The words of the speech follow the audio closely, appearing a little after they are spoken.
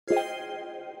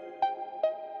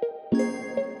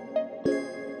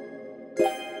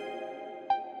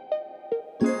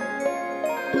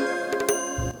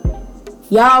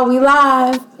Y'all, we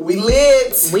live. We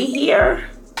lit. We here.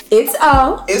 It's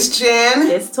O. It's Jen.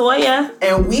 It's Toya.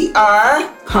 And we are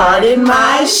Pardon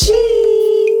My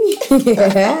She.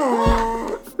 Hey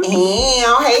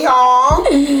y'all.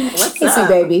 What's It's up?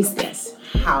 babies. Yes.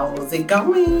 How's it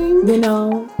going? You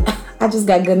know, I just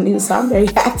got good news, so I'm very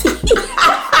happy.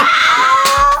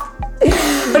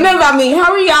 But enough about me.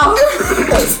 How are y'all?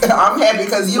 I'm happy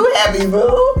because you happy,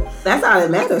 boo. That's all that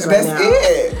matters right That's now.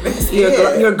 it. That's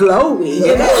it. You're glowing.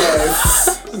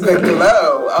 Yes. The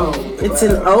glow. Oh, the It's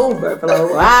glow. an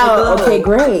overflow. Wow. The glow. Okay,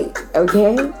 great.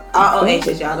 Okay. All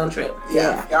H's, y'all don't trip.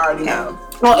 Yeah, you already know.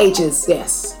 All H's,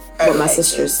 yes. What my Okay.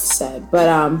 sisters said. But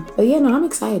yeah, no, I'm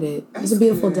excited. It's a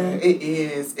beautiful day. It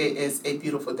is. It is a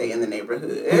beautiful day in the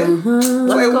neighborhood. What's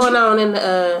going on in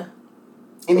the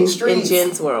In the in streets.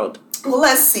 Jen's world? Well,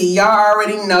 let's see. Y'all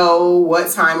already know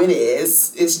what time it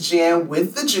is. It's Jen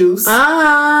with the juice. And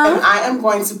I am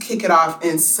going to kick it off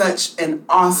in such an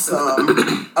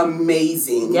awesome,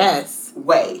 amazing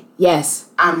way. Yes.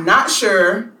 I'm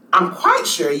quite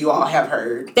sure you all have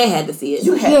heard. They had to see it.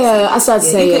 You have Yeah, I started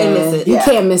Yeah, saying you couldn't miss it. You Yeah.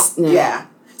 can't miss no. Yeah.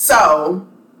 So,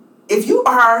 if you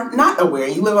are not aware,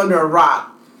 you live under a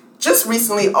rock, just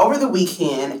recently over the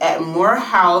weekend at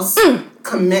Morehouse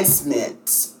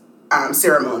commencement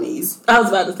ceremonies. I was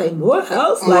about to say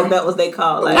Morehouse. Like that was they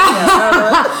call. Like,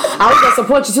 I was gonna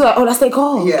support you too. Like, oh, that's their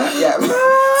call. Yeah.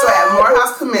 So at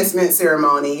Morehouse commencement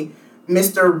ceremony,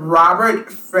 Mr.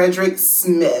 Robert Frederick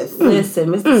Smith listen,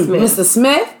 Mr. Smith. Mr.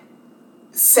 Smith.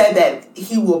 said that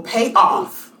he will pay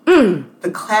off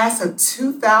the class of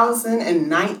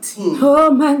 2019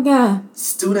 Oh my God.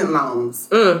 student loans.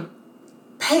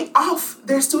 Pay off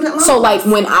their student loans. So like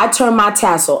when I turn my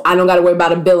tassel, I don't gotta worry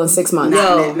about a bill in 6 months.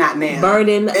 No. Not now.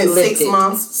 Burden in 6 lifted.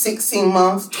 months, 16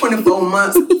 months, 24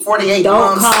 months, 48 Don't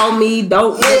months. call me.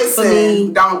 Don't look for Listen,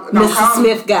 me. don't Mr. call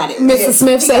me. Smith got it. Mr. Yeah,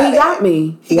 Smith he said he got got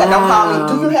me. He got don't call me. Wow.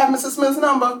 Do you have Mr. Smith's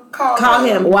number? Call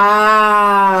him.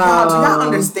 Wow. Y'all, do y'all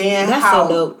understand That's how?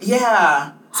 so dope.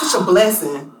 Yeah, such a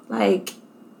blessing. Like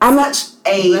I'm not. Such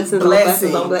a blessings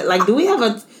blessing. on blessings. Like, do we have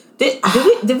a?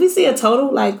 Did we see a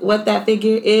total? Like what that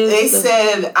figure is? They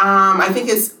said, I think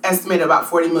it's estimated about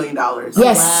 $40 million.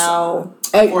 Yes. Wow.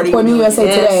 According to USA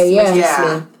Yes, Today, yeah. Mr. Yeah.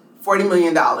 Smith. $40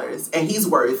 million. And he's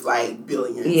worth like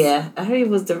billions. Yeah, I heard he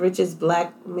was the richest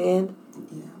black man.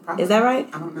 Yeah, probably. Is that right?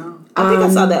 I don't know. I think I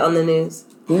saw that on the news.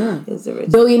 Yeah. He's the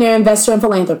richest. Billionaire investor and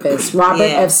philanthropist Robert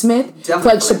Yeah. F. Smith Definitely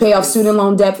pledged to pay off philanthropist. student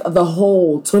loan debt of the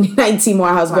whole 2019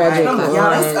 Morehouse graduate Come on, class. y'all,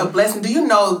 that's a blessing. Do you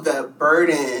know the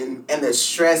burden and the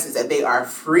stresses that they are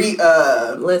free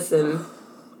of? Listen,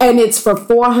 And it's for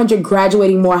 400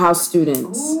 graduating Morehouse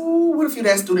students. Ooh, what if you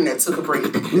that student that took a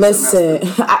break? this Listen,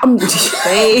 I'm,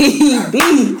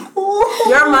 baby,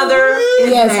 your mother is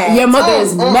yes, mad. your mother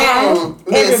is mad.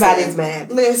 Everybody's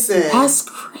mad. Listen. That's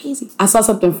crazy. I saw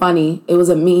something funny. It was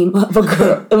a meme of a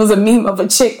girl. It was a meme of a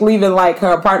chick leaving like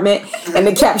her apartment, and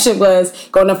the caption was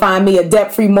 "Going to find me a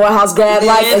debt-free Morehouse grad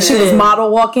life," and she was Listen.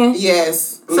 model walking.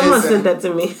 Yes. Someone listen. sent that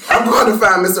to me. I'm going to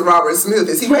find Mr. Robert Smith.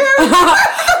 Is he married?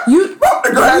 You,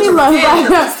 let me learn.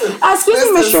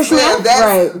 Excuse me, Mr. Smith.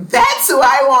 Right. That's who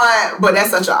I want. But that's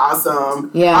such an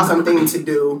awesome thing to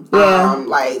do. Yeah.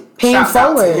 Like, Paying shouts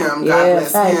out to forward. him. God Yeah,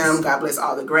 bless facts. him. God bless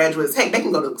all the graduates. Heck, they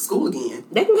can go to school again.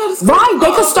 They can go to school. Right,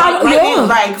 they could start. Right Yeah, now,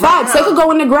 like, facts. right They could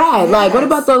go into grad. Yes. Like, what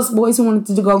about those boys who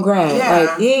wanted to go grad?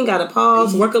 Yeah. Like, You ain't got to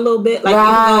pause, work a little bit. Like, you can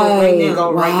go right now.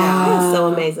 Go right now. That's so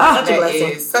amazing. Ah. Such a That blessing.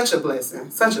 is such a blessing.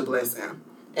 Such a blessing.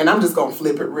 And I'm just going to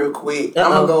flip it real quick. I'm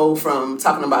Uh-oh. going to go from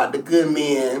talking about the good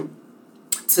man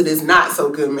to this not so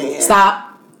good man.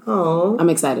 stop. Oh, I'm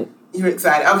excited. You're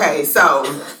excited. Okay, so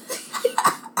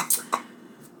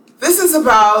this is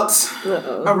about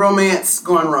a romance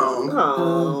gone wrong.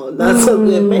 oh, that's so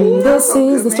good, man. This so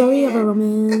is good, the story man. of a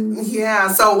romance. Yeah,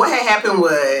 so what had happened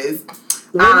was...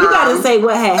 When you gotta say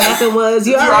what had happened was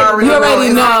you already You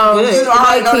already know. You already know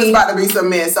High there's key. about to be some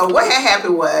mess. So what had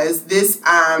happened was this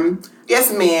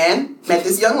man met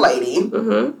this young lady.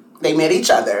 Mm-hmm. They met each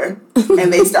other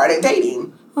and they started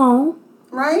dating. Oh.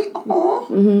 Right?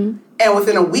 And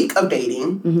within a week of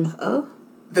dating, Oh,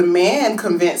 the man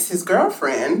convinced his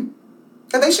girlfriend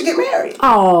that they should get married.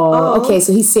 Oh, okay,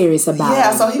 so he's serious about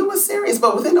Yeah, it. so he was serious,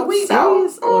 but within a week,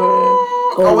 serious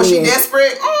or was she weird.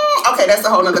 desperate? Okay, that's a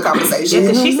whole nother conversation.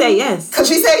 because she said yes. Because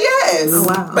she said yes. Oh,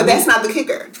 wow. But that's not the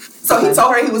kicker. So he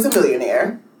told her he was a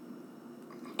millionaire.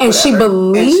 And she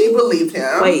whatever. And she believed? believed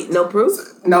him. Wait, no proof.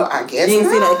 No, I guess You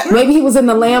didn't see not. that? Maybe he was in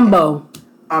the Lambo.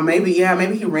 Maybe he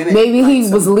rented. Maybe he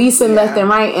was leasing left and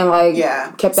right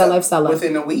and kept that lifestyle up.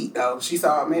 Within a week though, she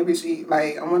saw I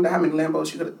wonder how many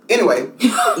Lambos she could. Anyway,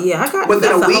 I got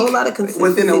within a week. Whole lot of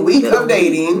within a week of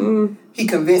dating, he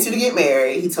convinced you to get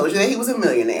married. He told you that he was a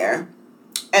millionaire,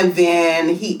 and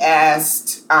then he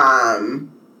asked.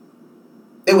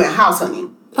 They went house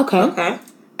hunting. Okay.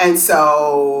 And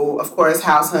so, of course,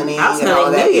 house hunting and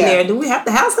all that. Millionaire. Do we have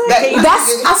to house hunt?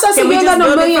 I said we ain't got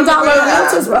no $1 million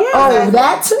realtors, bro. Oh,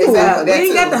 that too. Exactly, we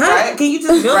ain't got the hunt. Right? Can you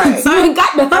just build it? You ain't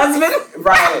got the husband.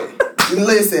 Right.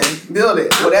 Listen, build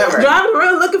it, whatever. Driving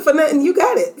around looking for nothing, you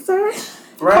got it, sir.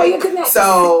 Right.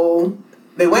 So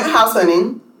they went house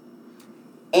hunting,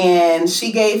 and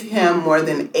she gave him more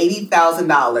than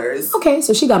 $80,000. Okay,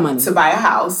 so she got money to buy a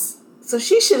house. So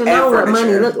she should have known what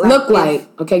money looked like.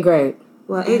 Okay, great.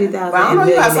 Well, 80,000. Well, I don't know.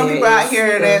 You got some people out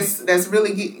here that's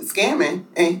really scamming,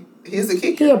 and here's the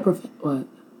kicker. What?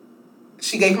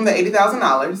 She gave him the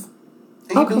 $80,000,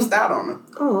 and he boosted out on her.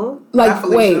 Oh,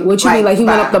 wait, what you mean? Like he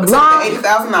went up the block? Took the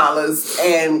 $80,000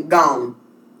 and gone.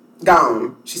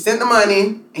 She sent the money,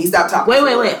 and he stopped talking.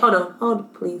 Wait. Hold on,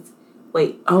 please.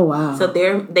 Wait. Oh wow. So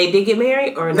they did get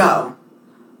married or no?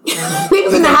 They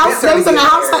was in the house. They was in the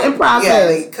house hunting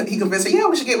process. Yeah, he convinced her. Yeah,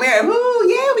 we should get married. Ooh,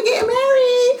 yeah, we getting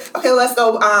married. Okay, let's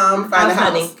go. Find a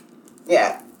house.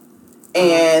 Yeah,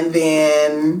 and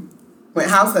then went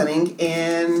house hunting,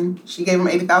 and she gave him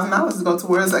 $80,000 to go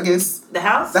towards, I guess, the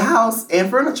house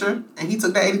and furniture, and he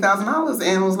took that $80,000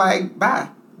 and was like, "Bye,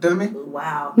 dummy."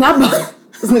 Wow. Not bye.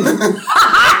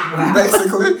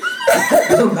 Basically.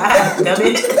 Bye,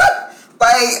 dummy.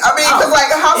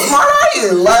 How smart are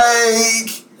you?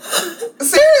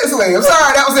 Seriously, I'm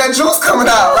sorry, that was that juice coming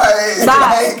out.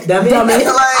 Dummy. That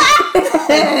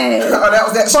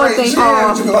was that straight thing.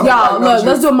 Y'all, look,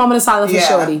 let's do a moment of silence for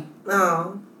Shorty.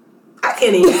 Oh. I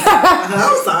can't even.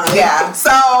 I'm sorry. Yeah,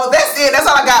 so that's it. That's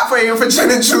all I got for you for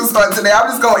Gin and Juice for today. I'm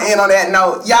just going to end on that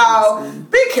note. Y'all,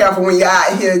 be careful when you're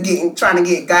out here trying to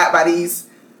get got by these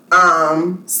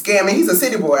scamming. He's a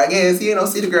city boy, I guess. He ain't no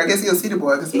city girl. I guess he's a city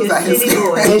boy because he was out here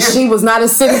scamming. And she was not a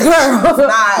city girl.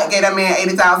 Gave that man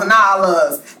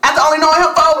 $80,000 after only knowing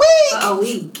him for a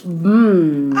week.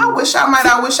 I wish I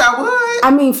would.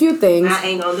 I mean, few things. I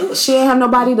ain't gonna do it. She ain't have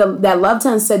nobody that loved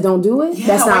her and said don't do it. Yeah,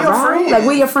 that's not right. Friends. Like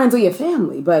we're your friends or your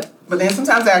family, but then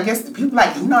sometimes I guess the people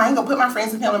I ain't gonna put my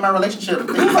friends and family in my relationship.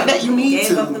 Things like that you need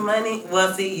to. Gave up the money.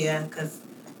 Well, see, because.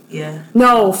 Yeah.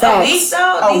 No, facts. A week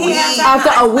though?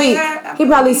 After a week. He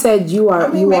probably said you are.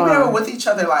 Maybe they were with each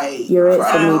other you're it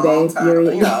for me, babe. You're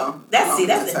it. That's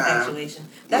infatuation.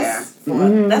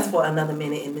 That's for another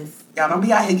minute in this. Y'all don't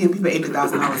be out here giving people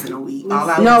 $80,000 in a week.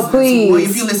 No, please. Well,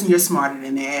 if you listen, you're smarter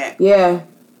than that. Yeah.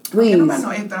 Please. Don't let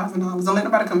nobody know $8,000. Don't let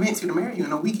nobody convince you to marry you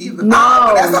in a week either.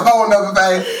 No. That's a whole nother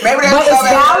thing. Maybe that's it's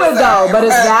valid though. But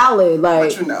it's valid.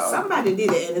 But you know. Somebody did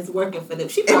it and it's working for them.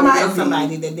 She probably knows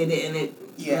somebody that did it and it.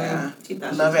 Yeah. She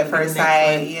thought love at first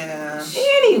sight. Yeah.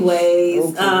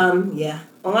 Anyways,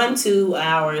 on to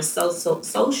our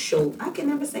social. I can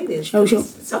never say this.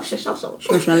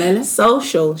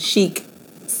 Social chic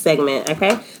segment.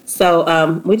 Okay,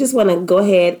 so we just want to go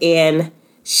ahead and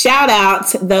shout out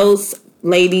to those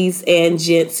ladies and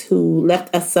gents who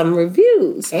left us some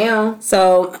reviews. Yeah.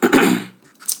 So I'm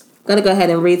gonna go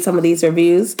ahead and read some of these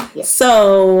reviews. Yes.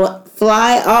 So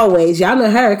Fly Always, y'all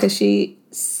know her because she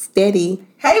steady.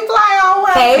 Hey Fly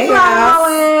Always. Hey Fly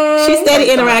Always. She's steady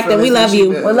interacting. We love you.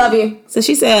 We love you. So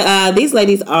she said, these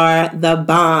ladies are the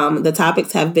bomb. The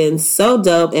topics have been so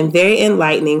dope and very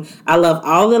enlightening. I love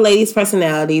all the ladies'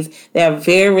 personalities. They're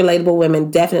very relatable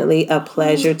women. Definitely a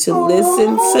pleasure to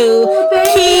listen to.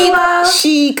 Keep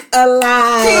chic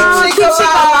alive. Keep chic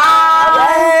alive.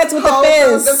 Yes, with the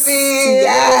fist.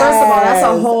 Yes. First of all, that's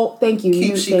a whole. Thank you.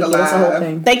 Keep chic alive. That's a whole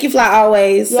thing. Thank you, Fly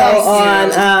Always. Yes. So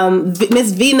on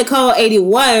Miss V Nicole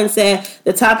 81 said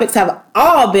the topics have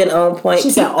all been on point. She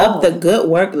said, up the good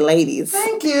work, ladies.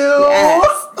 Thank you.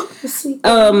 Yes.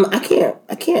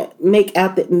 I can't make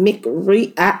out the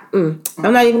I'm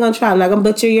not even gonna try. I'm not gonna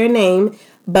butcher your name,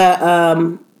 but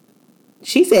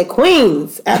she said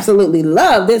Queens absolutely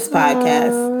love this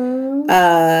podcast.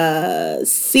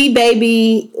 C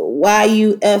Baby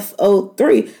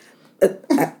YUFO3.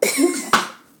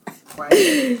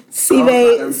 C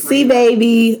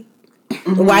Baby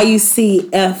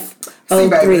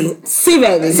YUCF03. C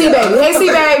Baby. Hey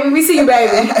C Baby, we see you,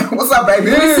 baby. What's up,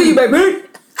 baby? We see you, baby.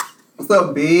 What's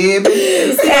up,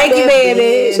 baby? Thank you,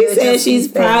 baby. She said she's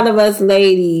proud of us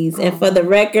ladies. And for the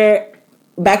record,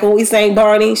 back when we sang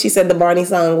Barney, she said the Barney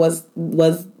song was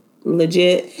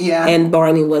legit. Yeah. And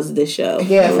Barney was the show.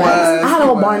 Yeah, I had a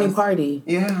whole Barney party.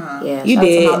 Yeah. You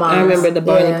did. I remember the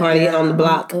Barney party on the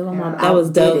block. That was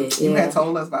dope. You had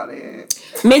told us about it.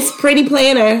 Miss Pretty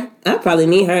Planner. I probably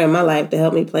need her in my life to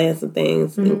help me plan some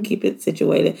things and keep it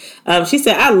situated. She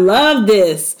said, I love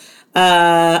this.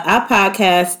 A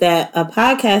podcast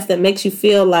that makes you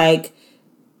feel like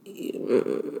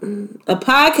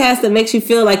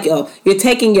you're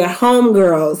taking your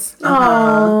homegirls.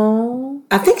 Oh,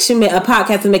 I think she meant a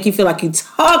podcast to make you feel like you're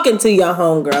talking to your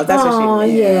homegirls. That's what she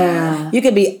meant. Yeah. You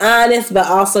can be honest, but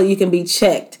also you can be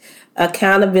checked.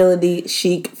 Accountability,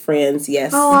 chic friends.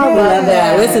 Yes. Oh, I love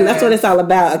that. Listen, that's what it's all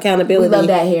about. Accountability. We love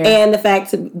that here. And the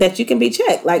fact that you can be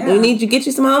checked. Like, we need you get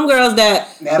you some homegirls that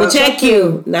will check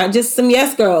you. Not just some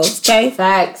yes girls. Okay?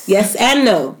 Facts. Yes and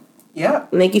no.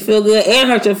 Yep. Make you feel good and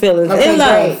hurt your feelings. Okay, in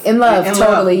love. great. In love,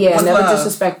 totally. Yeah, never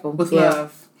disrespectful. With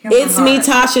love. It's me,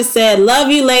 Tasha said. Love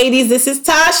you, ladies. This is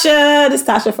Tasha. This is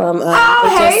Tasha from hey,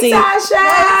 HLC. Tasha.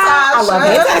 I love it.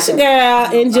 Hey, Tasha,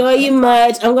 girl. Enjoy you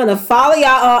much. I'm going to follow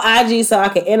y'all on IG so I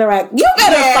can interact. You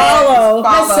better follow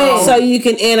so you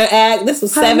can interact. This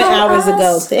was 7 hours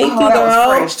ago. Thank you, girl. That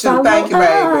was fresh, too. Thank you,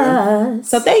 baby.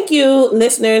 So thank you,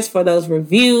 listeners, for those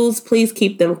reviews. Please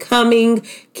keep them coming.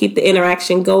 Keep the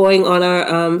interaction going on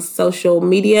our social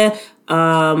media.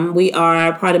 We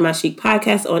are Pardon My Chic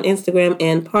podcast on Instagram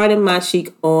and Pardon My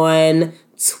Chic on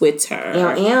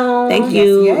Twitter. Thank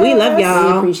you. Yes. We love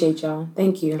y'all. We appreciate y'all.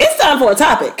 Thank you. It's time for a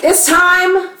topic. It's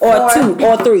time or 2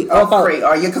 or 3 or 4.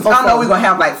 Because I know we're gonna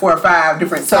have like 4 or 5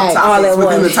 different subtopics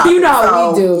within the topic. You know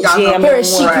how we do. Here at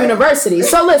Chic University.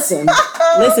 So listen.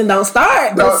 Listen, don't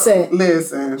start.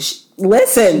 Listen. Chic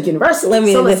University. Let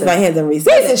me lift my hands and receive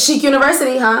it. Listen, Chic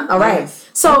University, huh? All right. Yes.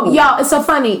 So, y'all, it's so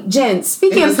funny. Jen,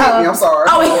 speaking of... I'm sorry.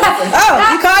 Oh,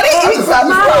 yeah. You caught it?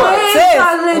 My hands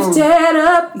are lifted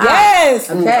up. Yes.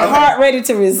 Okay. Heart ready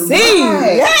to receive.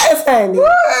 Right. Yes, honey.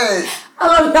 What? I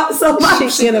love y'all so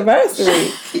much. Chic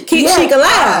University. Keep Chic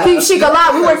alive. Keep Chic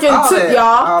alive. We working too,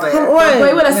 y'all. Come on.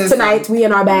 Play with us tonight. We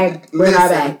in our bag. We're in our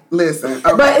bag. Listen.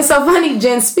 Okay. But it's so funny,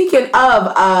 Jen. Speaking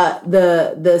of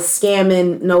the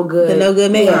scamming, no good. The no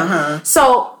good man. Uh-huh.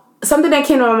 So... something that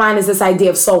came to my mind is this idea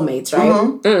of soulmates, right?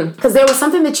 Because there was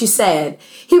something that you said.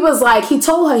 He was like, he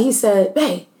told her, he said,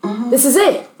 babe, this is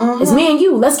it. It's me and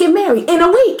you. Let's get married in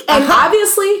a week. And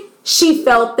obviously, she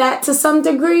felt that to some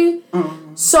degree.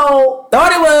 So,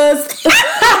 thought it was.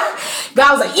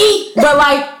 God was like, eat. But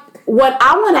like, what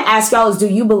I want to ask y'all is, do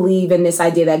you believe in this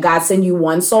idea that God send you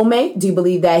one soulmate? Do you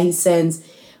believe that he sends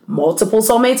multiple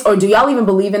soulmates? Or do y'all even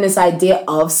believe in this idea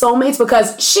of soulmates?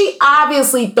 Because she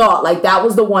obviously thought like that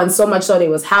was the one, so much so they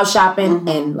was house shopping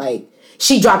and like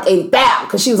she dropped 80,000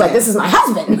 because she was like, this is my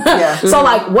husband. So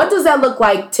like, what does that look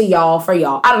like to y'all, for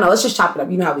y'all? I don't know. Let's just chop it up.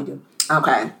 You know how we do.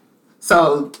 Okay.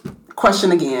 So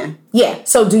question again. Yeah.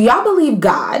 So do y'all believe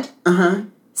God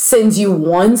sends you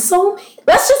one soulmate?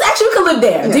 Let's just actually, we can live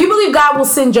there. Yeah. Do you believe God will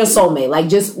send your soulmate? Like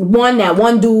just that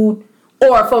one dude?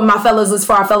 Or for my fellas,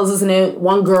 for our fellas listening,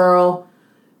 one girl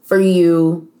for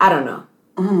you. I don't know.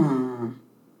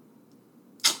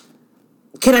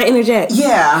 Can I interject?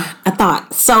 Yeah. A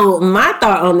thought. So my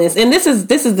thought on this, and this is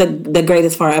the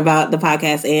greatest part about the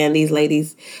podcast and these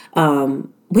ladies. We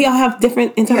all have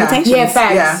different interpretations. Yeah,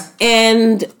 facts. Yeah.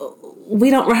 And we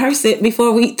don't rehearse it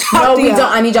before we talk. No, we don't.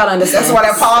 I need y'all to understand. That's why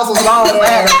that pause was long.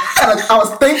 I was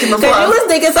thinking before. You was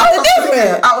thinking something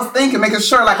different. I was thinking, making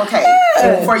sure, like, okay,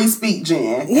 before you speak,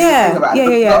 Jen. Yeah. Go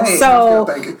ahead. So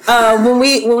when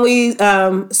we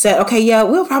said, okay,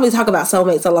 we'll probably talk about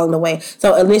soulmates along the way.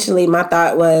 So initially, my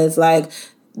thought was like,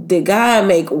 did God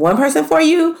make one person for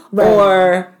you,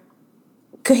 or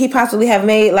could He possibly have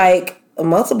made like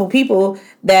multiple people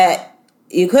that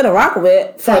you could have rocked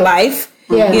with for life?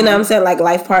 Yeah. You know what I'm saying? Like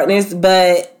life partners,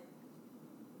 but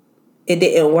it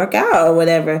didn't work out or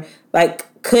whatever. Like,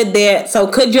 could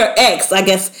your ex, I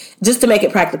guess, just to make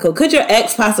it practical, could your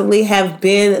ex possibly have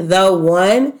been the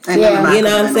one? Yeah. You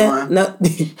know what I'm saying? No.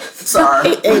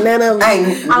 Sorry. Ain't none of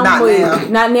them.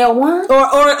 Not nail one? Or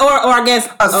I guess,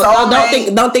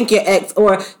 don't think your ex,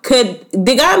 or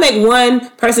did God make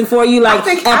one person for you? Like,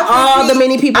 the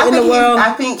many people in the world?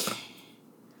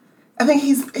 I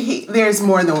think there's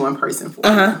more than one person for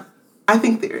him. I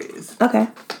think there is. Okay.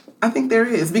 I think there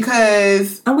is,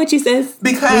 because I'm with you, sis.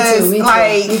 Because me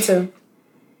too.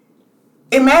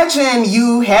 Imagine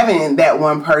you having that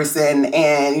one person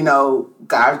and,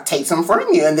 God takes them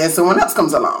from you and then someone else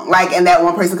comes along. Like, and that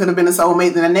one person could have been a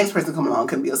soulmate, then the next person come along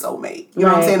could be a soulmate. You know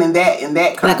what I'm saying? In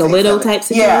that context. Like a widow type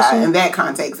situation? Yeah, in that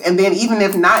context. And then even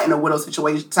if not in a widow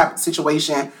situation,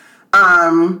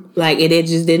 like it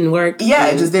just didn't work. Yeah,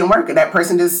 it just didn't work. That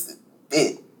person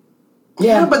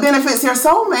Yeah, but then if it's your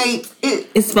soulmate,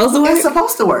 it's supposed to work. It's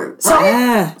supposed to work. So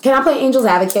can I play Angel's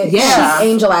Advocate? Yeah, She's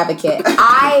Angel Advocate.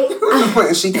 I'm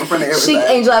putting Sheik in front of everybody. Sheik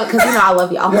Angel Advocate, because I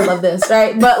love y'all. I love this,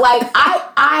 right? But like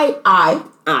I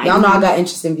y'all know I got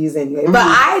interesting views anyway. But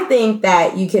I think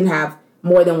that you can have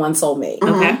more than one soulmate.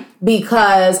 Okay,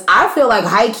 because I feel like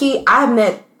high key, I've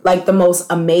met like the most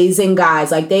amazing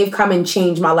guys. Like they've come and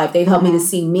changed my life. They've helped me to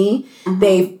see me.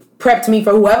 They've prepped me for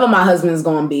whoever my husband is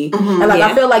going to be. And like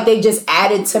I feel like they just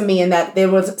added to me, and that there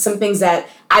was some things that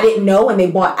I didn't know and they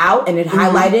brought out and it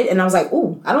highlighted, and I was like,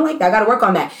 ooh, I don't like that. I got to work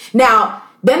on that. Now,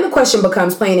 then the question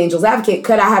becomes, playing Angel's Advocate,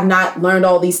 could I have not learned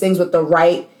all these things with the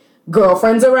right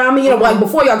girlfriends around me? You know, like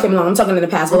before y'all came along, I'm talking in the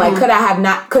past, but like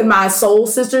could my soul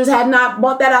sisters have not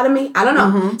brought that out of me? I don't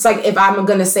know. It's like, if I'm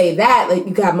going to say that, like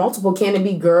you could have multiple, can it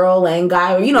be girl and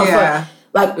guy, or, you know, for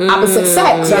like opposite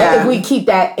sex, right? If we keep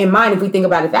that in mind, if we think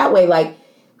about it that way, like,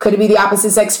 could it be the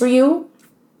opposite sex for you?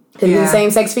 Could it be the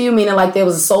same sex for you? Meaning like there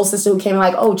was a soul sister who came and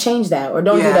like, oh, change that or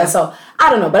don't do that. So I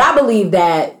don't know, but I believe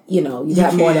that, you know, you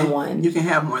have more than one. You can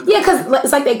have more than one. Yeah, because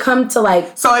it's like they come to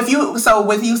like. So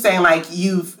with you saying like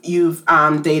you've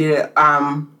dated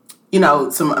you know,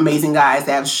 some amazing guys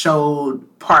that have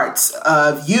showed parts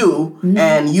of you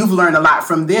and you've learned a lot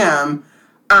from them.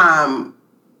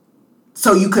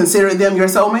 So you consider them your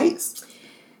soulmates?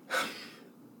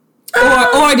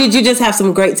 Or did you just have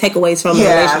some great takeaways from the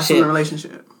relationship? From the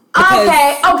relationship.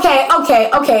 Okay.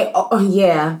 Oh,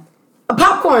 yeah. A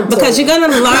popcorn toy. Because you're going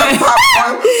to learn.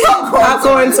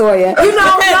 Popcorn toy. You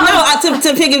know,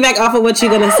 to piggyback off of what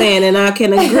you're going to say, and I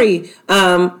can agree.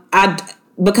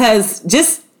 Because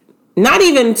just not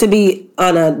even to be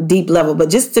on a deep level, but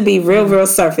just to be real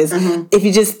surface, if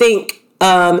you just think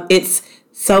it's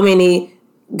so many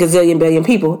gazillion billion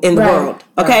people in the world.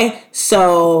 Okay?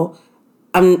 So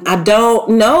I don't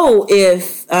know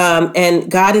if, and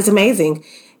God is amazing.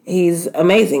 He's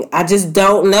amazing. I just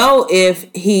don't know if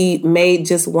he made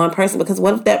just one person, because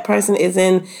what if that person is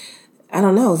in, I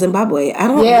don't know, Zimbabwe? I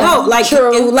don't know. Like,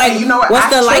 like, you know what? What's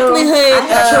the likelihood? I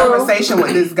had a conversation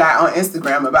with this guy on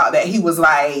Instagram about that. He was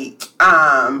like,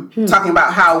 talking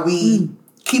about how we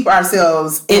keep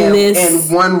ourselves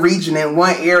in one region, in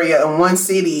one area, in one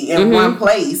city, in one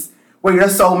place, where your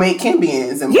soulmate can be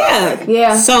in Zimbabwe.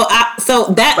 Yeah. So that's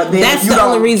the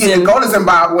only reason. If you go to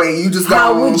Zimbabwe, you just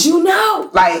how would you know?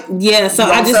 Like, so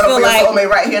I just feel like soulmate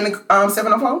right here in the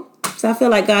 704. So I feel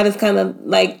like God is kind of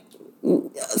like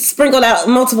sprinkled out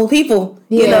multiple people.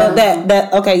 You know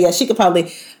that okay, she could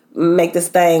probably make this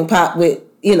thing pop with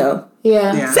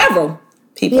several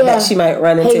people that she might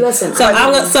run into. Hey, listen,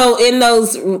 so in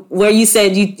those where you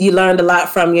said you learned a lot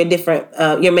from your different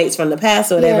your mates from the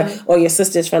past or whatever, or your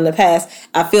sisters from the past,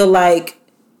 I feel like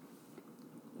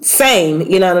same,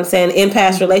 you know what I'm saying? In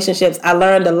past relationships, I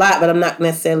learned a lot, but I'm not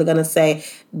necessarily going to say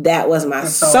that was my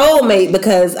soulmate,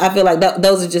 because I feel like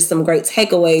those are just some great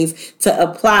takeaways to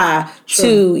apply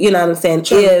to, you know what I'm saying?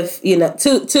 If, you know,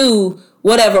 to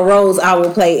whatever roles I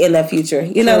will play in the future.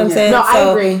 You know what I'm saying? No, I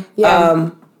agree. Yeah.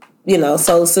 You know,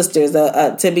 soul sisters,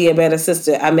 to be a better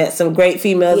sister. I met some great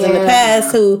females in the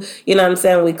past who, you know what I'm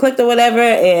saying, we clicked or whatever,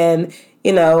 and,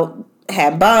 you know,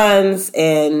 had bonds,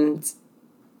 and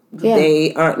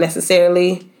they aren't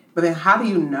necessarily. But then how do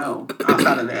you know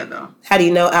outside of that, though? How do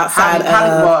you know outside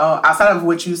outside of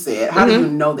what you said, how do you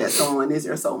know that someone is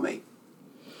your soulmate?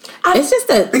 It's just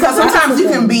because sometimes you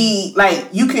can be like,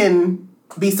 you can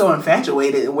be so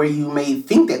infatuated where you may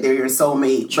think that they're your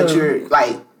soulmate, but you're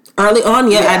like, early on,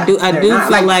 I do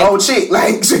feel like oh chick,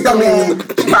 like she probably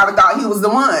thought he was the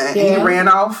one, and he ran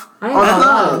off on the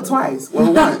love twice,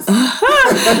 well once.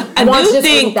 I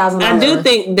do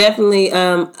think definitely.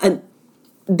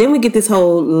 Then we get this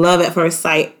whole love at first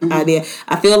sight idea.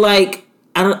 I feel like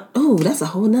that's a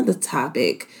whole nother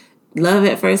topic. Love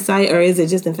at first sight, or is it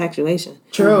just infatuation?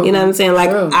 True. You know what I'm saying? Like,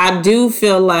 I do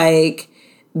feel like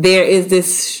there is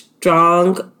this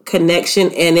strong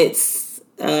connection, and it's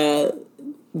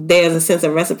there's a sense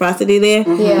of reciprocity there.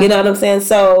 You know what I'm saying?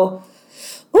 So,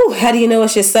 how do you know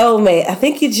it's your soulmate? I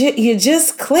think you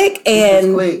just click,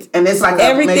 and it's like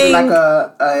everything, maybe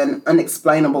like an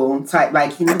unexplainable type.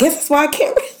 Like, you know, I guess that's why I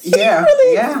can't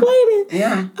really explain it.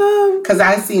 Yeah, because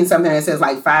I've seen something that says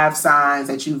like 5 signs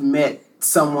that you've met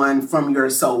someone from your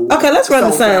soul. Okay, let's run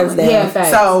the signs then. Yeah,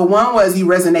 facts. So one was you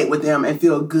resonate with them and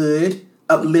feel good,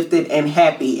 uplifted, and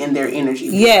happy in their energy.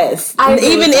 Yes,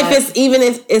 even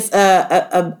if it's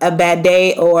a bad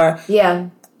day or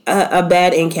a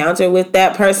bad encounter with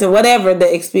that person, whatever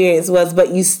the experience was,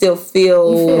 but you still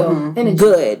feel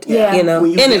good. Yeah. You know,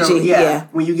 energy.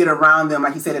 When you get around them,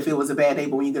 like you said, if it was a bad day,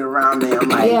 but when you get around them,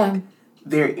 like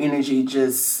their energy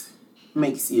just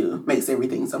makes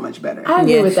everything so much better. I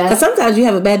agree with that. Because sometimes you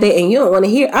have a bad day and you don't want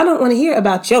to hear. I don't want to hear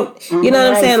about your. You know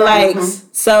what I'm saying? Like,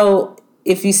 so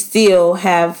if you still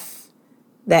have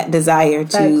that desire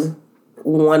to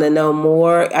want to know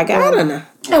more, I don't know.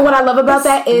 And what I love about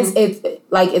that is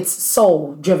it's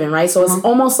soul driven, right? So it's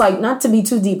almost like, not to be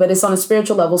too deep, but it's on a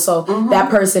spiritual level. So that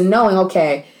person knowing,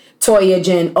 okay, Toya,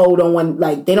 Jen,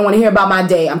 they don't want to hear about my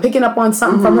day. I'm picking up on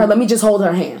something from her. Let me just hold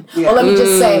her hand. Yeah. Or let me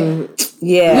just say,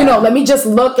 let me just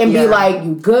look and be like,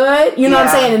 you good? You know what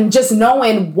I'm saying? And just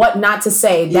knowing what not to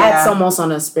say. That's almost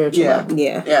on a spiritual level.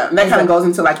 Yeah. Yeah. And that kind of goes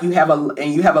into like, you have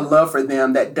a love for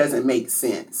them that doesn't make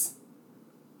sense.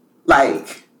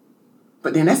 Like,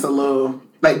 but then that's a little,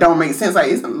 like, don't make sense. Like,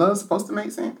 isn't love supposed to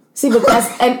make sense? See, but that's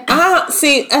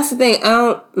that's the thing.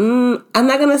 I'm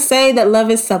not gonna say that love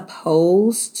is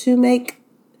supposed to make.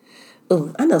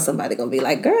 Oh, I know somebody gonna be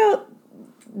like, "Girl,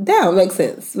 that don't make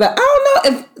sense." But I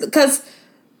don't know because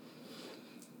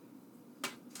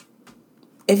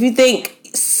if you think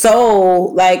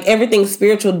soul, like everything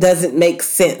spiritual doesn't make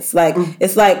sense. Like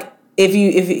it's like if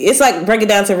you it's like break it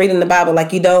down to reading the Bible.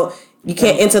 Like you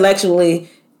can't intellectually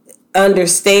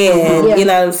understand. You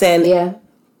know what I'm saying? Yeah.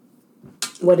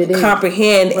 What it is,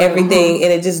 comprehend everything,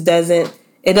 and it just doesn't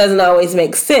always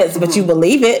make sense, but you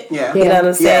believe it. Yeah. You know what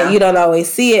I'm saying? You don't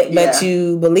always see it, but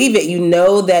you believe it. You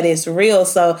know that it's real.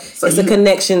 So it's a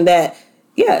connection that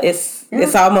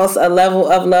it's almost a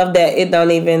level of love that it don't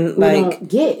even don't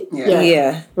get.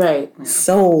 Right.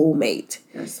 Soulmate.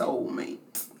 Your soulmate.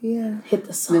 Yeah. Hit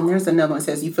the soul. Then there's another one that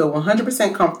says you feel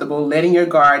 100% comfortable letting your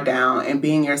guard down and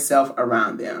being yourself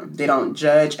around them. They don't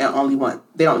judge you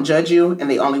and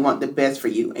they only want the best for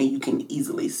you, and you can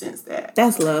easily sense that.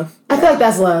 That's love. I feel like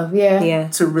that's love. Yeah. Yeah.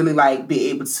 To really like be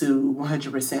able to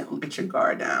 100% let your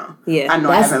guard down. Yeah. I know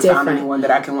I haven't found anyone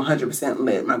that I can 100%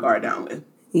 let my guard down with.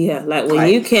 Yeah, like when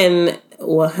you can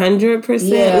 100%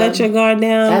 let your guard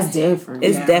down. That's different.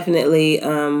 It's definitely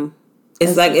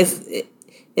it's like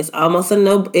it's almost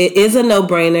it is a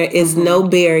no-brainer. It's no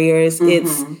barriers.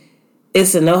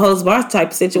 It's a no holds barred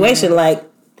type of situation. Like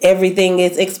everything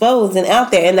is exposed and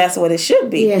out there, and that's what it should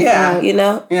be. Yeah. You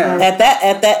know? Yeah.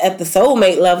 At the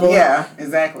soulmate level. Yeah,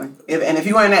 exactly. If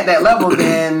you aren't at that level,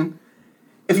 then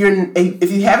if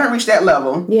you haven't reached that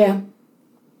level,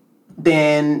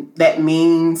 then that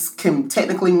can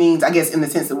technically means, I guess, in the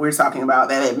sense that we're talking about,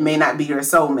 that it may not be your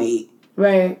soulmate.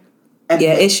 Right.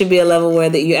 It should be a level where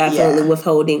that you're absolutely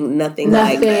withholding nothing.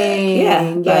 Like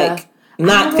that. Like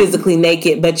not physically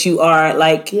naked, but you are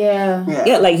like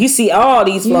like you see all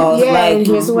these flaws. Like and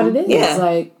here's what it is. Yeah.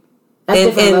 Like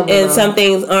and some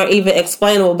things aren't even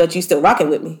explainable, but you still rocking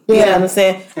with me. You know what I'm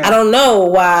saying? Yeah. I don't know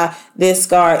why this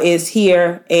scar is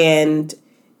here, and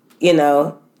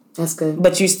that's good.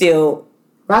 But you still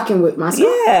rocking with myself.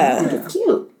 Yeah, it's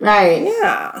cute. Right.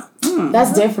 Yeah.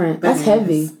 That's different. That's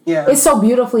heavy. Yeah. It's so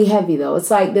beautifully heavy, though.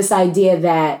 It's like this idea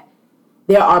that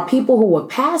there are people who will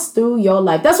pass through your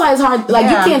life. That's why it's hard. Like,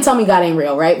 you can't tell me God ain't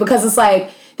real, right? Because it's like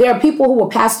there are people who will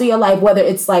pass through your life, whether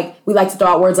it's like, we like to throw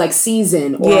out words like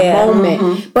season or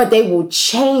moment, but they will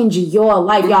change your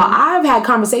life. Y'all, I've had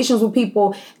conversations with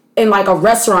people in like a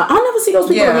restaurant. I'll never see those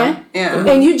people again. Yeah.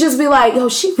 And you just be like, oh,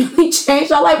 she really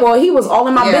changed our life. Well, he was all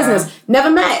in my business. Never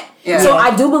met. Yeah. So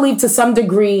I do believe to some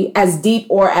degree, as deep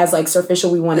or as like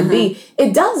superficial we want to be,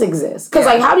 it does exist. Because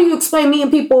like, how do you explain meeting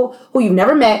people who you've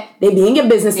never met? They be in your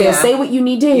business. They'll say what you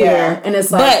need to hear. And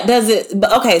it's like,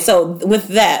 but okay, so with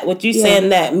you saying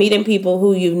that, meeting people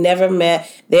who you've never met,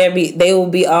 they will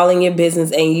be all in your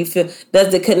business, and you feel,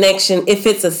 does the connection, if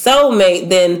it's a soulmate,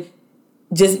 then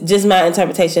just my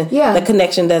interpretation, the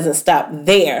connection doesn't stop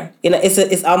there.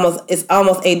 It's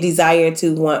almost a desire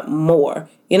to want more.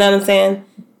 You know what I'm saying?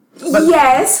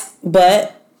 Yes,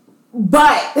 but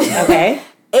okay,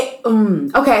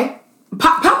 okay.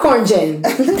 Popcorn gin.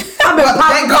 That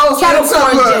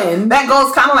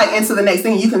goes kind of like into the next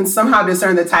thing. You can somehow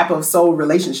discern the type of soul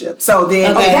relationship. So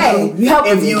then, now I'm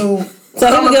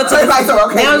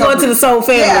going to the soul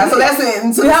family. Yeah, so that's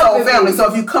into the soul family.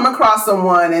 So if you come across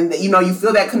someone and you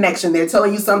feel that connection, they're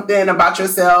telling you something about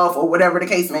yourself or whatever the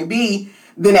case may be,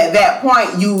 then at that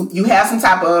point you have some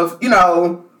type of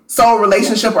soul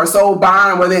relationship or soul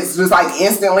bond, whether it's just like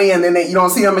instantly and then you don't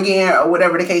see them again or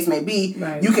whatever the case may be.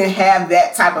 Right. You can have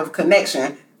that type of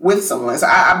connection with someone. So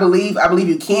I believe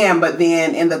you can, but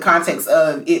then in the context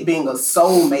of it being a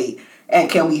soulmate, and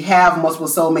can we have multiple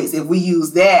soulmates? If we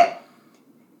use that,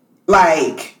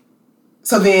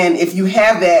 so then if you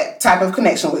have that type of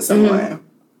connection with someone,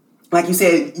 like you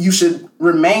said, you should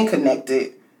remain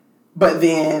connected, but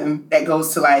then that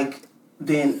goes to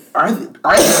then are they going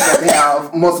to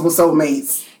have multiple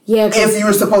soulmates? if you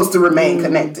were supposed to remain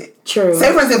connected. True.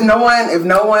 Say for instance, if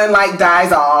no one like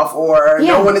dies off, or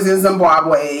no one is in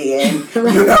Zimbabwe, and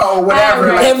whatever,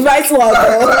 everybody's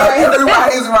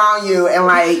everybody's around you, and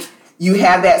like you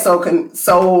have that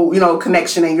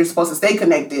connection, and you're supposed to stay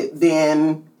connected,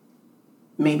 then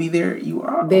maybe there's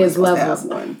levels.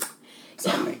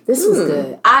 This was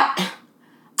good. I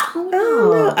don't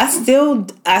know. I still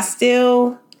I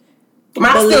still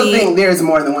think there's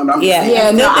more than one. But I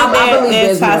believe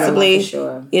there's possibly, more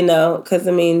than one, for sure. Because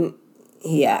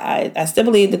I still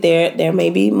believe that there may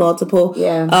be multiple.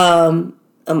 Yeah.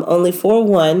 I'm only for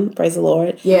one, praise the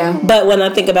Lord. Yeah. But when I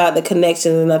think about the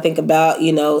connections and I think about,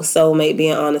 soulmate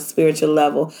being on a spiritual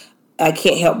level, I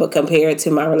can't help but compare it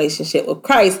to my relationship with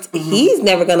Christ. Mm-hmm. He's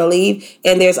never going to leave.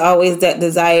 And there's always that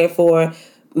desire for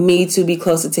me to be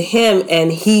closer to him, and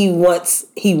he wants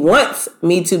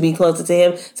me to be closer to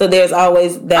him. So there's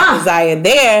always that desire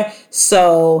there.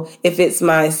 So if it's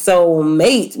my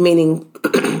soulmate, meaning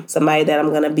somebody that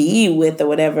I'm going to be with or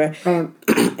whatever,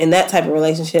 in that type of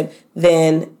relationship,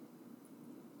 then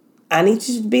I need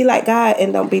you to be like God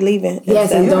and don't be leaving.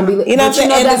 Yes, and don't be leaving. What I'm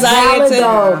saying? And that's desire valid, to,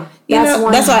 though.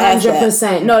 That's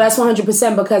 100%. No, that's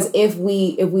 100%, because if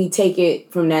we take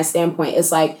it from that standpoint,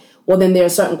 it's like, well, then there are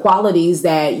certain qualities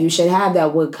that you should have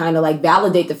that would kind of like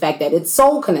validate the fact that it's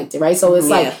soul connected, right? So it's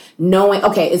like knowing,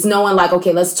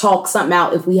 let's talk something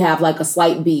out if we have like a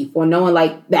slight beef, or knowing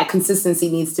like that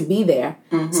consistency needs to be there.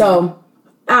 Mm-hmm. So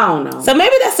I don't know. So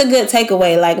maybe that's a good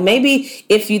takeaway. Like maybe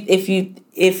if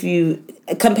you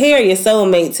compare your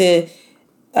soulmate to,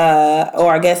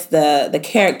 or I guess the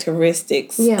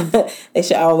characteristics, they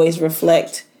should always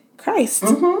reflect Christ.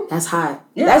 Mm-hmm. That's hot.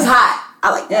 Yeah. That's hot. I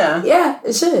like that. Yeah,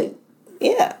 it should.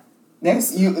 Yeah.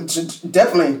 You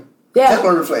definitely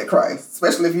reflect Christ,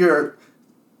 especially if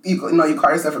you call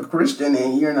yourself a Christian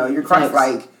and you're Christ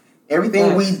like.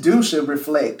 Everything we do should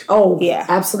reflect. Oh, yeah,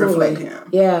 absolutely. Reflect him.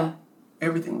 Yeah.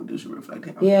 Everything we do should reflect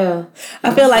him. Yeah.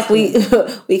 I feel like we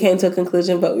came to a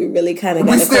conclusion, but we really kind of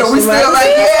got we still like,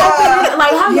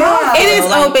 it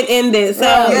is open-ended.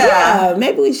 So,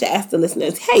 maybe we should ask the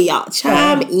listeners, hey, y'all,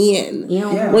 chime in.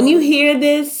 Yeah. When you hear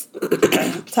this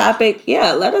topic,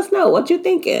 let us know what you're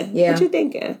thinking. Yeah. What you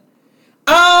thinking?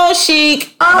 Oh,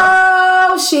 chic.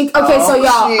 Okay, so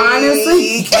y'all,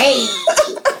 honestly...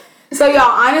 So y'all,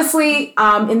 honestly,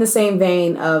 in the same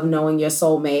vein of knowing your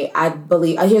soulmate, I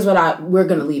believe, here's what we're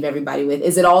going to leave everybody with,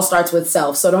 is it all starts with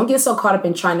self. So don't get so caught up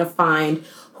in trying to find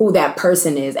who that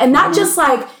person is. And not just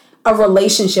like a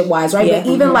relationship wise, right? But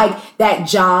even like that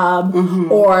job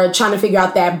or trying to figure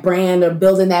out that brand or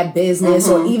building that business,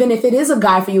 or even if it is a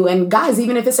guy for you, and guys,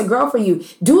 even if it's a girl for you,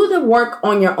 do the work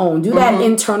on your own. Do that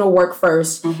internal work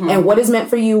first. And what is meant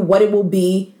for you, what it will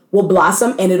be, will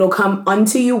blossom, and it'll come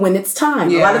unto you when it's time.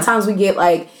 A lot of times we get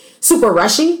like super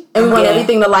rushy and we want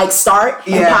everything to like start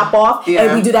and pop off.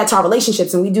 And we do that to our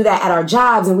relationships, and we do that at our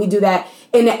jobs, and we do that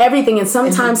in everything. And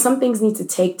sometimes some things need to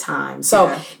take time.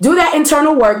 So do that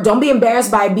internal work. Don't be embarrassed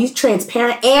by it. Be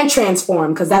transparent and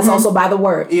transform, because that's also by the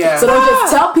word. So don't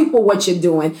just tell people what you're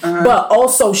doing, but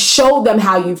also show them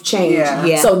how you've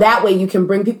changed. So that way you can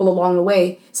bring people along the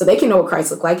way so they can know what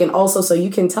Christ looks like. And also so you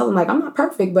can tell them like, I'm not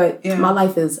perfect, but my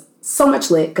life is so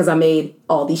much lit because I made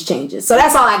all these changes. So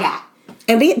that's all I got.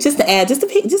 And just to add,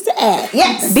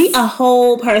 yes, be a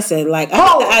whole person. Like I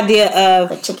like the idea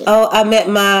of,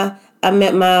 I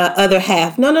met my other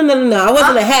half. No. I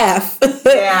wasn't a half. You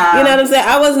know what I'm saying?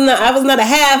 I was not a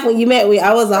half when you met me.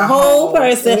 I was a whole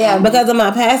person because of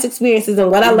my past experiences and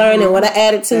what I learned and what I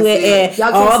added to it and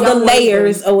all the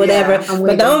layers or whatever.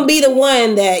 But don't be the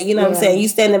one that, you know what I'm saying, you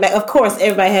stand in the back. Of course,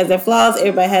 everybody has their flaws.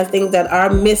 Everybody has things that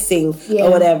are missing or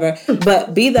whatever.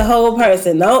 But be the whole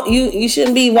person. You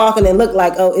shouldn't be walking and look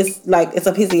like, it's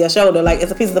a piece of your shoulder. Like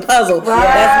it's a piece of the puzzle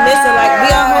that's missing. Like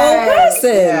be a whole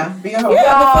person. Yeah, be a whole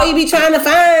person. Before you be trying to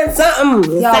find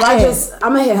something. Y'all,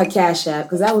 I'm gonna hit her Cash App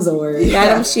because that was a word.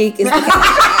 Adam Chic is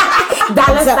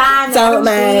dollar sign. Don't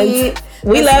mind.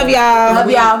 We love y'all.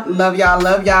 Love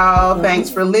y'all. Thanks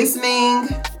for listening,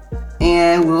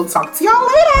 and we'll talk to y'all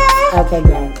later. Okay,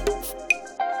 great.